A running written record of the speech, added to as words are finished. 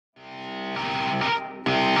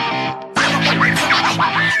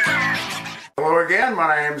again,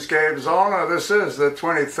 my name is Gabe Zolna. This is the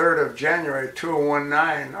 23rd of January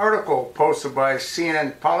 2019 article posted by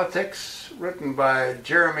CNN Politics, written by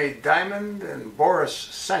Jeremy Diamond and Boris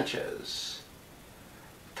Sanchez.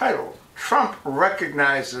 Titled, Trump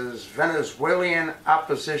Recognizes Venezuelan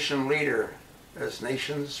Opposition Leader as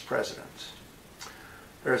Nation's President.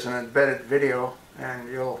 There's an embedded video, and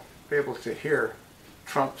you'll be able to hear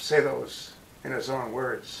Trump say those in his own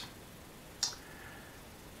words.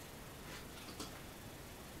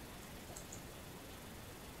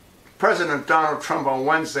 President Donald Trump on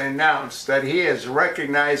Wednesday announced that he is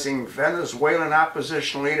recognizing Venezuelan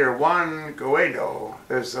opposition leader Juan Guaido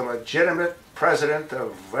as the legitimate president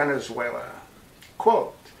of Venezuela.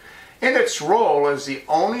 Quote, in its role as the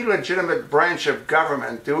only legitimate branch of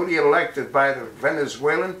government duly elected by the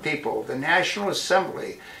Venezuelan people, the National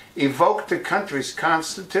Assembly evoked the country's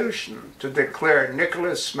constitution to declare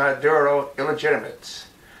Nicolas Maduro illegitimate,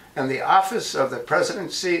 and the office of the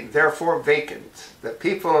presidency therefore vacant. The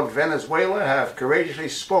people of Venezuela have courageously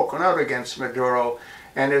spoken out against Maduro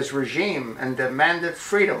and his regime and demanded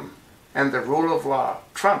freedom and the rule of law,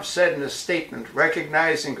 Trump said in a statement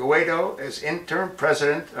recognizing Guaido as interim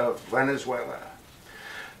president of Venezuela.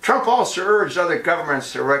 Trump also urged other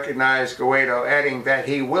governments to recognize Guaido, adding that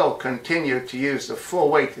he will continue to use the full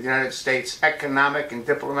weight of the United States' economic and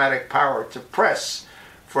diplomatic power to press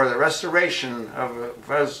for the restoration of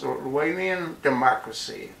Venezuelan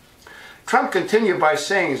democracy. Trump continued by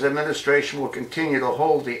saying his administration will continue to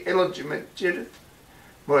hold the illegitimate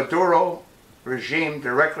Maduro regime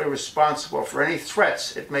directly responsible for any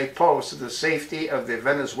threats it may pose to the safety of the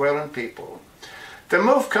Venezuelan people. The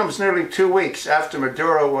move comes nearly 2 weeks after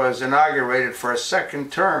Maduro was inaugurated for a second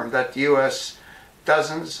term that the U.S.,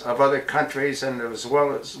 dozens of other countries, and as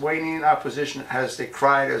well as Venezuelan opposition has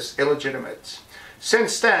decried as illegitimate.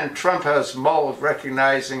 Since then, Trump has mulled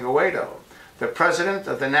recognizing Guaido, the president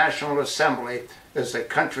of the National Assembly, as the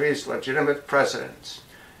country's legitimate president.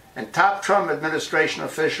 And top Trump administration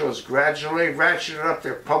officials gradually ratcheted up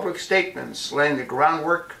their public statements, laying the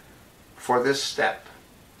groundwork for this step.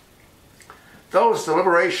 Those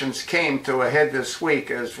deliberations came to a head this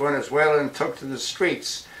week as Venezuelans took to the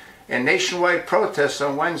streets in nationwide protests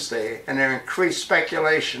on Wednesday, and there increased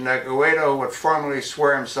speculation that Guaido would formally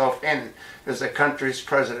swear himself in as the country's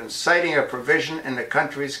president, citing a provision in the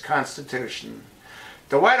country's constitution.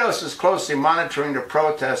 The White House is closely monitoring the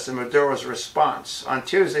protests and Maduro's response. On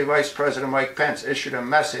Tuesday, Vice President Mike Pence issued a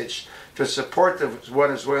message to support the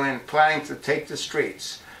Venezuelans planning to take the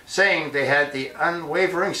streets, saying they had the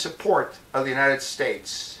unwavering support of the United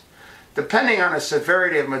States. Depending on the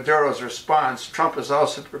severity of Maduro's response, Trump is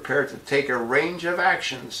also prepared to take a range of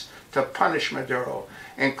actions to punish Maduro,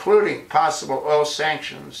 including possible oil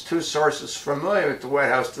sanctions, two sources familiar with the White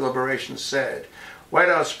House deliberations said. White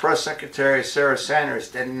House Press Secretary Sarah Sanders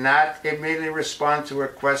did not immediately respond to a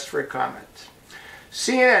request for comment.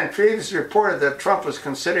 CNN previously reported that Trump was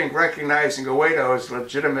considering recognizing Guaido as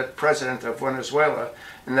legitimate president of Venezuela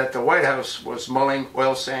and that the White House was mulling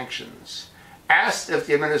oil sanctions. Asked if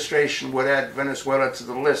the administration would add Venezuela to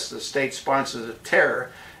the list of state sponsors of terror,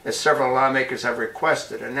 as several lawmakers have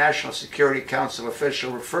requested, a National Security Council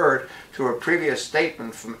official referred to a previous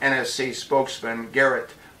statement from NSC spokesman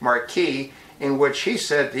Garrett Markey, in which he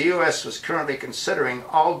said the U.S. was currently considering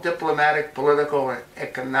all diplomatic, political, and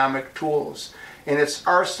economic tools in its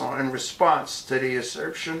arsenal in response to the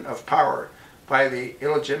usurpation of power by the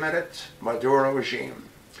illegitimate Maduro regime.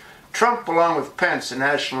 Trump, along with Pence and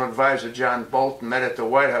National Advisor John Bolton, met at the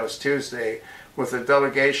White House Tuesday with a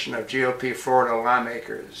delegation of GOP Florida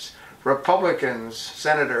lawmakers. Republicans,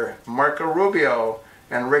 Senator Marco Rubio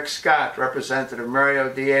and Rick Scott, Representative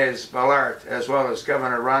Mario Diaz-Balart, as well as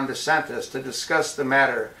Governor Ron DeSantis, to discuss the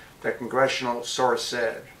matter, the congressional source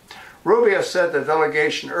said. Rubio said the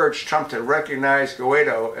delegation urged Trump to recognize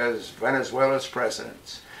Guaido as Venezuela's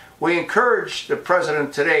president. We encourage the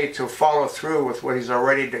president today to follow through with what he's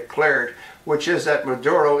already declared, which is that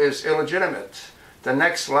Maduro is illegitimate. The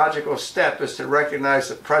next logical step is to recognize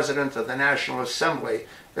the president of the National Assembly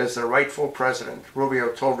as the rightful president, Rubio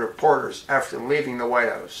told reporters after leaving the White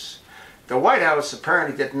House. The White House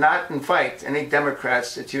apparently did not invite any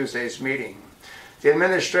Democrats to Tuesday's meeting. The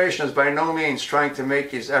administration is by no means trying to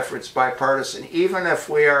make these efforts bipartisan, even if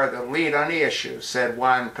we are the lead on the issue, said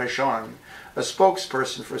Juan Pachon, a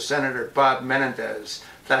spokesperson for Senator Bob Menendez,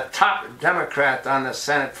 the top Democrat on the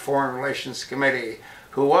Senate Foreign Relations Committee,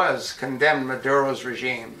 who was condemned Maduro's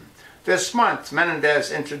regime. This month,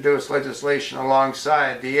 Menendez introduced legislation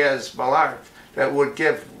alongside Diaz-Balart that would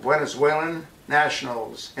give Venezuelan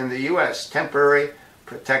nationals in the U.S. temporary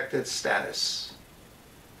protected status.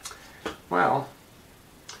 Well,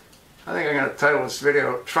 I think I'm going to title this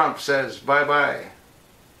video, Trump Says Bye-Bye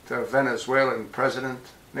to Venezuelan President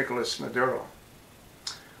Nicolas Maduro.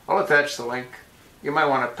 I'll attach the link. You might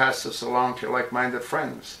want to pass this along to your like-minded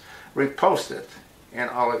friends. Repost it in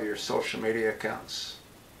all of your social media accounts.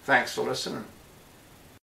 Thanks for listening.